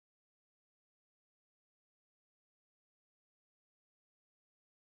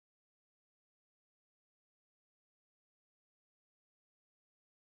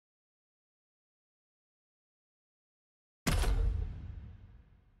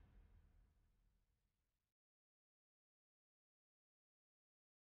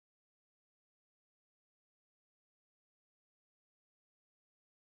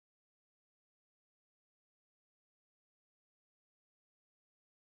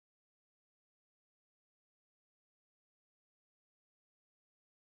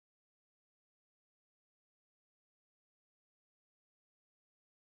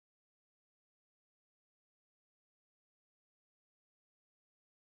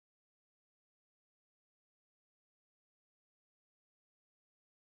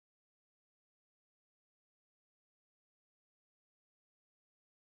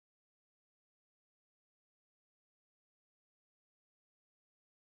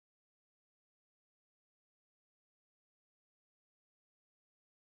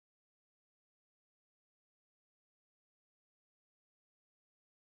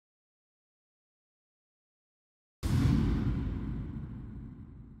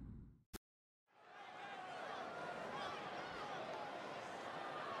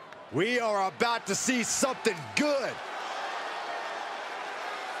We are about to see something good.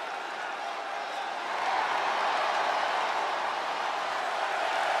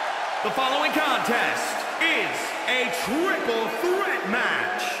 The following contest is a triple threat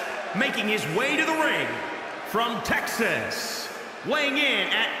match. Making his way to the ring from Texas, weighing in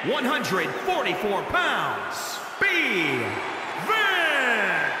at 144 pounds, Beavis.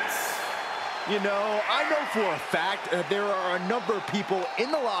 You know, I know for a fact there are a number of people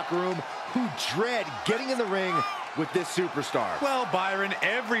in the locker room who dread getting in the ring with this superstar. Well, Byron,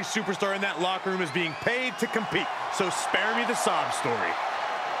 every superstar in that locker room is being paid to compete, so spare me the sob story.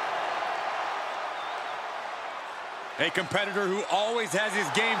 A competitor who always has his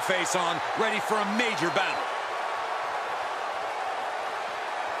game face on, ready for a major battle.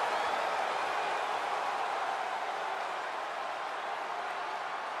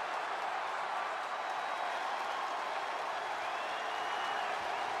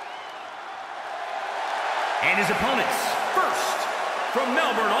 And his opponents, first, from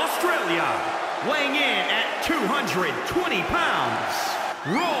Melbourne, Australia, weighing in at 220 pounds,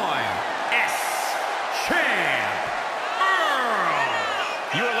 Roy S. Champ.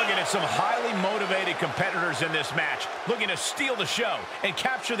 You are looking at some highly motivated competitors in this match, looking to steal the show and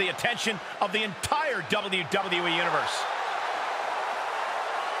capture the attention of the entire WWE Universe.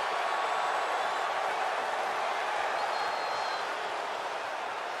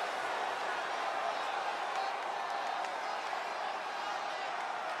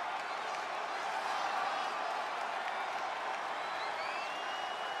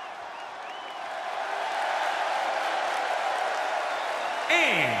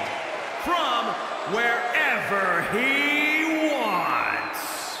 And from wherever he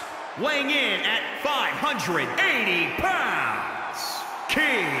wants, weighing in at 580 pounds,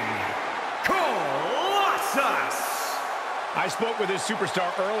 King Colossus. I spoke with this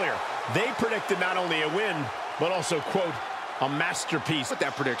superstar earlier. They predicted not only a win, but also, quote, a masterpiece. With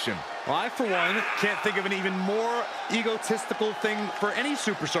that prediction. Well, I, for one, can't think of an even more egotistical thing for any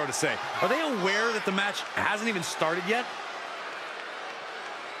superstar to say. Are they aware that the match hasn't even started yet?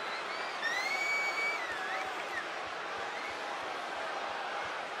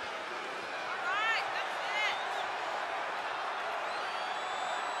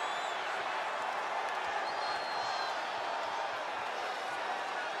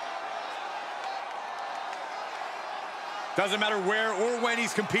 Doesn't matter where or when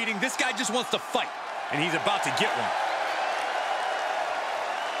he's competing, this guy just wants to fight, and he's about to get one.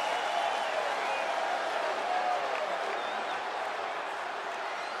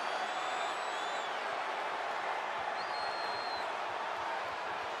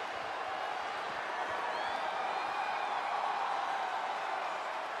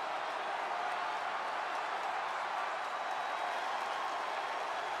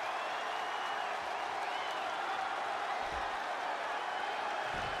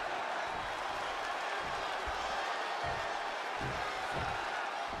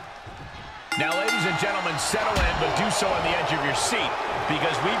 Now, ladies and gentlemen, settle in, but do so on the edge of your seat,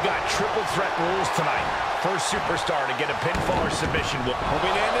 because we've got triple threat rules tonight. First superstar to get a pinfall or submission will...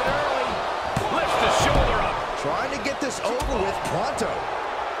 Hoping to end it early. Lifts the shoulder up. Trying to get this over with pronto.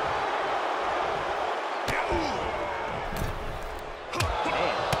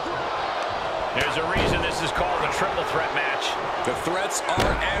 There's a reason this is called a triple threat match. The threats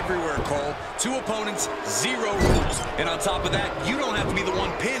are everywhere, Cole. Two opponents, zero rules. And on top of that, you don't have to be the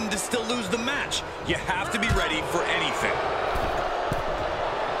one pinned to still lose the match. You have to be ready for anything.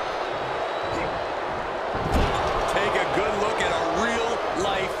 Take a good look at a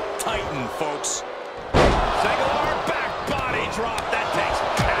real-life Titan, folks. Single arm back body drop. That takes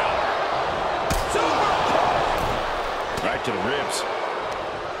power. Right to the ribs.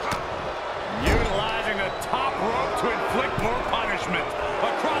 Utilizing the top rope to inflict more punishment.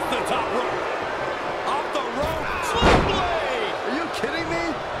 Across the top rope. Off the rope. Sling blade. Are you kidding me?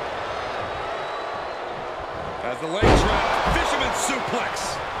 As the leg trap, fisherman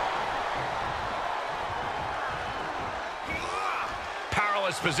suplex.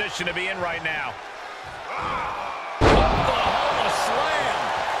 Powerless position to be in right now. Oklahoma slam.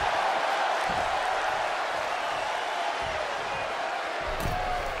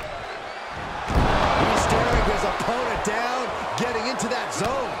 He's staring his opponent down, getting into that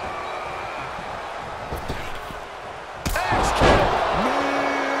zone. Axe kick.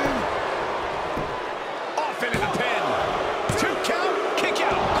 Off into the pin. 2 count, kick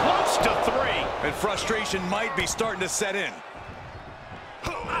out, close to 3. And frustration might be starting to set in.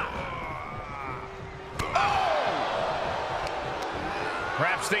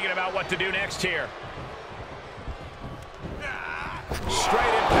 Perhaps thinking about what to do next here.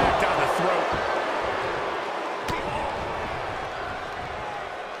 Straight impact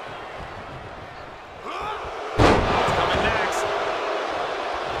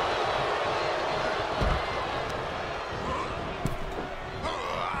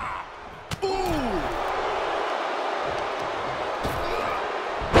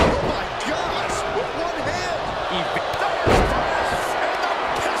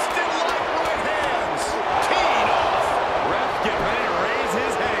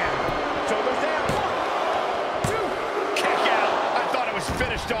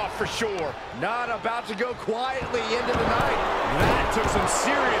for sure. Not about to go quietly into the night. That took some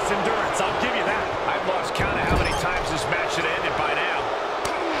serious endurance, I'll give you that. I've lost count of how many times this match should have ended by now.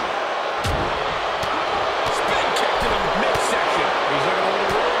 Spin kick to the midsection. He's looking a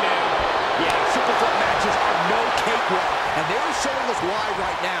little worried now. Yeah, supercut matches are no cakewalk, and they're showing us why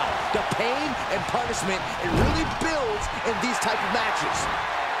right now. The pain and punishment, it really builds in these type of matches.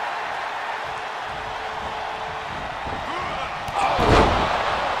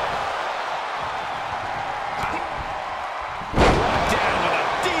 Down with a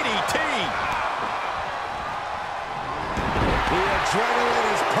DDT. The adrenaline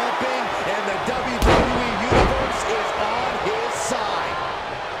is pumping, and the WWE Universe is on his side.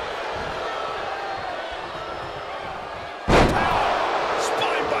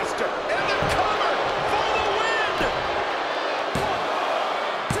 Spine buster and the cover for the win.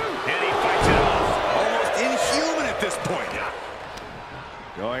 1, 2, and he fights it off. Almost inhuman at this point.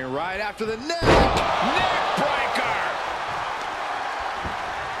 Going right after the neck. Neck breaker.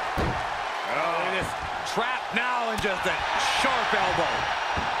 Oh, it is trapped now in just a sharp elbow.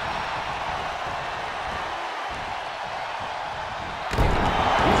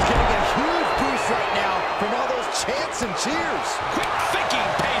 He's getting a huge boost right now from all those chants and cheers. Quick thinking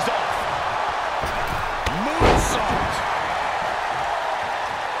pays off. Moonsault.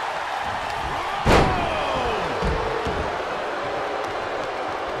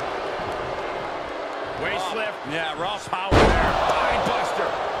 Waist lift. Yeah, raw power there. Spine buster.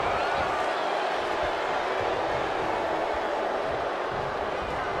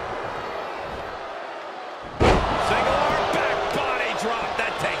 Single arm back body drop.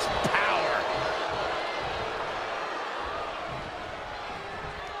 That takes power.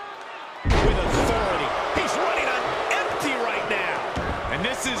 With authority. He's running on empty right now. And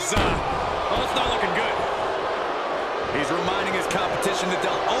this is, well, it's not looking good. He's reminding his competition that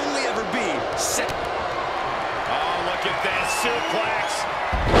they'll only ever be set. Oh, look at this suplex.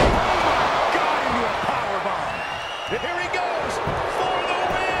 Got into a powerbomb. Here he goes for the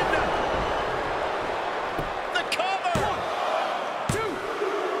win. The cover. 1,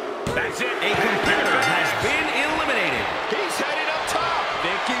 2. That's it. A competitor has been eliminated. He's heading up top.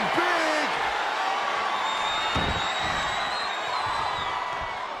 Thinking big.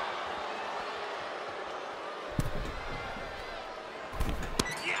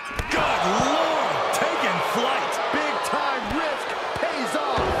 Good Lord, taking flight. Big time risk pays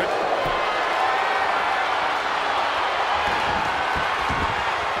off.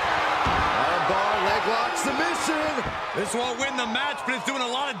 Armbar, leg lock, submission. This won't win the match, but it's doing a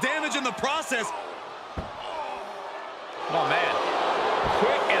lot of damage in the process. Oh, man.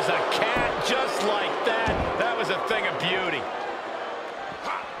 Quick as a cat, just like that. That was a thing of beauty.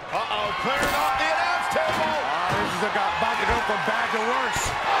 Uh-oh, clearing off the announce table. This is about to go from bad to worse.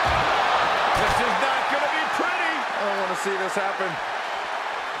 This is not going to be pretty. I don't want to see this happen.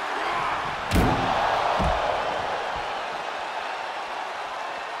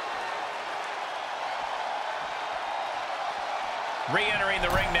 Re-entering the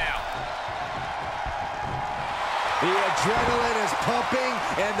ring now. The adrenaline is pumping,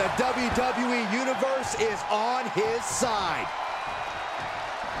 and the WWE Universe is on his side.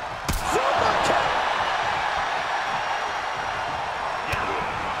 Super kick.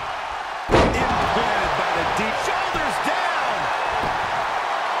 Implanted by the deep. Shoulders down.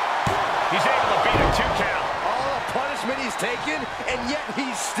 He's able to beat a 2 count. All the punishment he's taken, and yet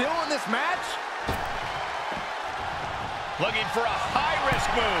he's still in this match? Looking for a high-risk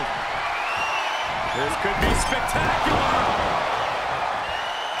move. This could be spectacular.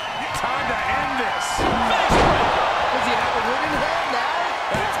 Time to end this. Does he have a winning hand now?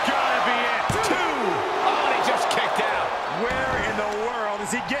 That's gotta be it. 2. Oh, and he just kicked out. Where in the world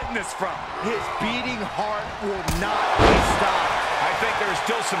is he getting this from? His beating heart will not be stopped. I think there's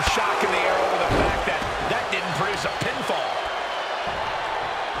still some shock in the air over the fact that that didn't produce a pinfall.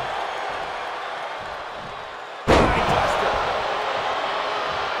 Buster.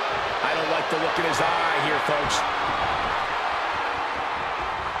 I don't like the look in his eye here, folks.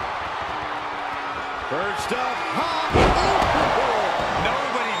 First up,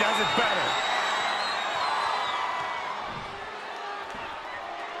 Nobody does it better.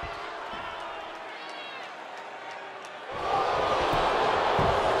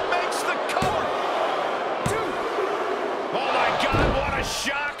 Makes the cover. 2. Oh, my God, what a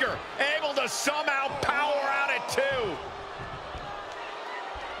shocker. Able to somehow power out at 2.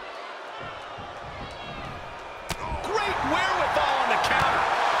 Great wherewithal on the counter.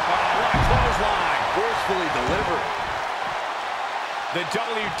 Oh, what a clothesline. forcefully delivered. The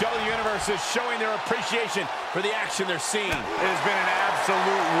WWE Universe is showing their appreciation for the action they're seeing. It has been an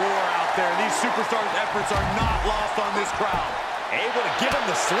absolute war out there. These superstars' efforts are not lost on this crowd. Able to give him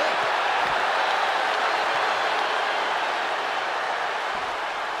the slip.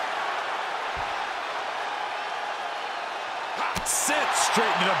 Sent straight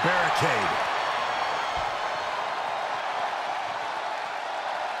into the barricade.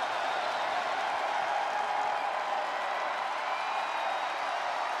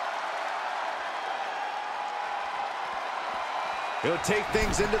 He'll take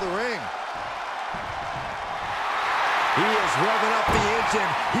things into the ring. He is revving up the engine.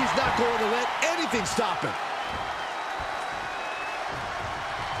 He's not going to let anything stop him.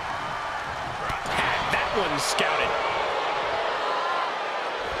 Had that one scouted.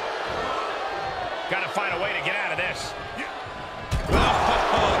 Got to find a way to get out of this.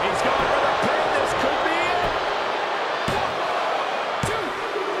 Oh, he's going for the pin. This could be it. 1, 2.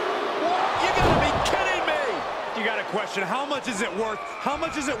 You got to be kidding me. You got to question, how much is it worth? How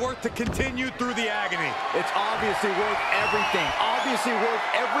much is it worth to continue through the agony? It's obviously worth everything. Obviously worth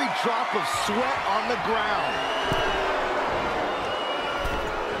every drop of sweat on the ground.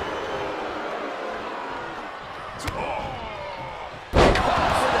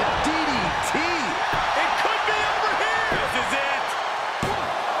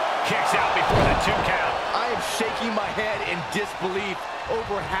 Shaking my head in disbelief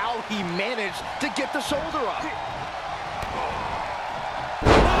over how he managed to get the shoulder up.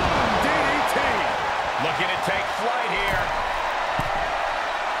 DDT. Looking to take flight here.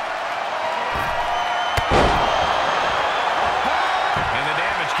 And the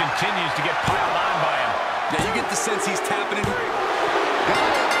damage continues to get piled on by him. Yeah, you get the sense he's tapping it. Got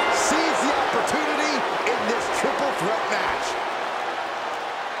it. Seize the opportunity in this triple threat match.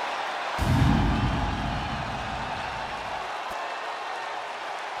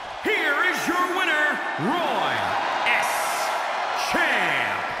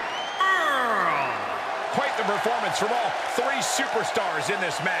 Performance from all 3 superstars in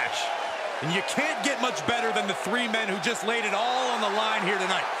this match. And you can't get much better than the 3 men who just laid it all on the line here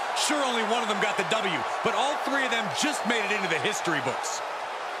tonight. Sure, only one of them got the W, but all 3 of them just made it into the history books.